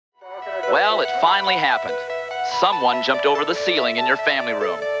Well, it finally happened. Someone jumped over the ceiling in your family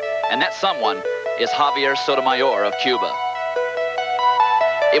room. And that someone is Javier Sotomayor of Cuba.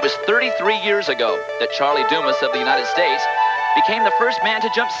 It was 33 years ago that Charlie Dumas of the United States became the first man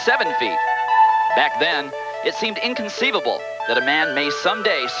to jump 7 feet. Back then, it seemed inconceivable that a man may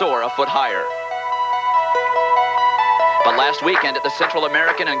someday soar a foot higher. But last weekend at the Central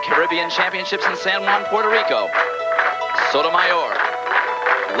American and Caribbean Championships in San Juan, Puerto Rico, Sotomayor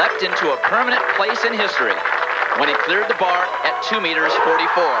leapt into a permanent place in history when he cleared the bar at 2 meters 44,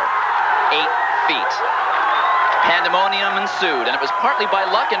 8 feet. Pandemonium ensued, and it was partly by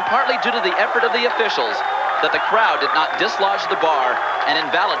luck and partly due to the effort of the officials that the crowd did not dislodge the bar and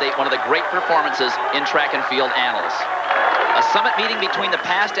invalidate one of the great performances in track and field annals. A summit meeting between the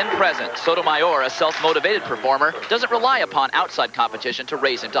past and present. Sotomayor, a self-motivated performer, doesn't rely upon outside competition to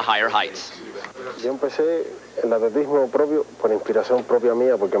raise him to higher heights.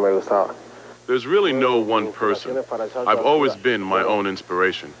 There's really no one person. I've always been my own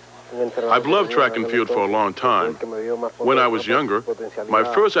inspiration. I've loved track and field for a long time. When I was younger, my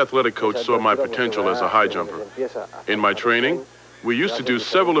first athletic coach saw my potential as a high jumper. In my training, we used to do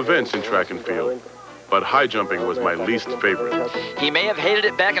several events in track and field, but high jumping was my least favorite. He may have hated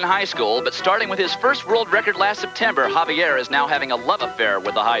it back in high school, but starting with his first world record last September, Javier is now having a love affair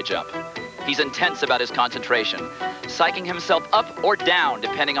with the high jump. He's intense about his concentration, psyching himself up or down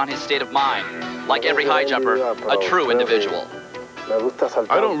depending on his state of mind. Like every high jumper, a true individual.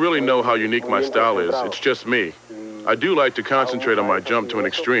 I don't really know how unique my style is. It's just me. I do like to concentrate on my jump to an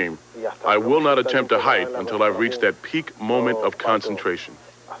extreme. I will not attempt a height until I've reached that peak moment of concentration.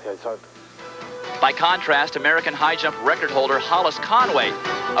 By contrast, American high jump record holder Hollis Conway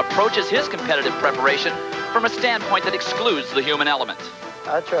approaches his competitive preparation from a standpoint that excludes the human element.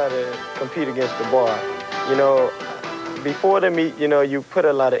 I try to compete against the bar. You know, before the meet, you put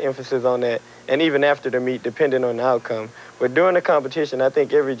a lot of emphasis on that, and even after the meet, depending on the outcome. But during the competition, I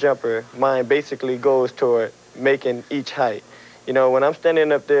think every jumper, mind basically goes toward making each height. You know, when I'm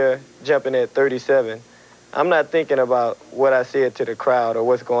standing up there jumping at 37, I'm not thinking about what I said to the crowd or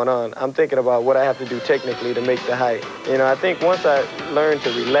what's going on. I'm thinking about what I have to do technically to make the height. You know, I think once I learn to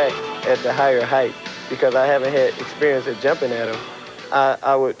relax at the higher height, because I haven't had experience at jumping at them,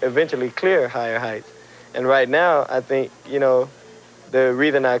 I would eventually clear higher heights. And right now, I think, the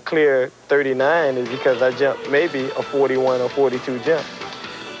reason I clear 39 is because I jumped maybe a 41 or 42 jump.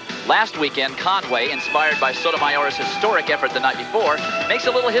 Last weekend, Conway, inspired by Sotomayor's historic effort the night before, makes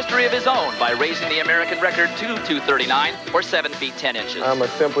a little history of his own by raising the American record to 239, or 7 feet 10 inches. I'm a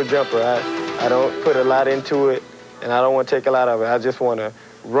simple jumper. I don't put a lot into it, and I don't want to take a lot of it. I just want to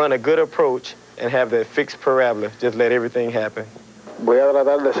run a good approach and have that fixed parabola. Just let everything happen.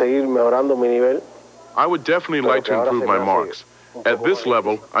 I would definitely like to improve my marks. At this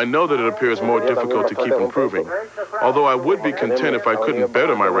level, I know that it appears more difficult to keep improving, although I would be content if I couldn't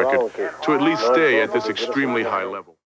better my record to at least stay at this extremely high level.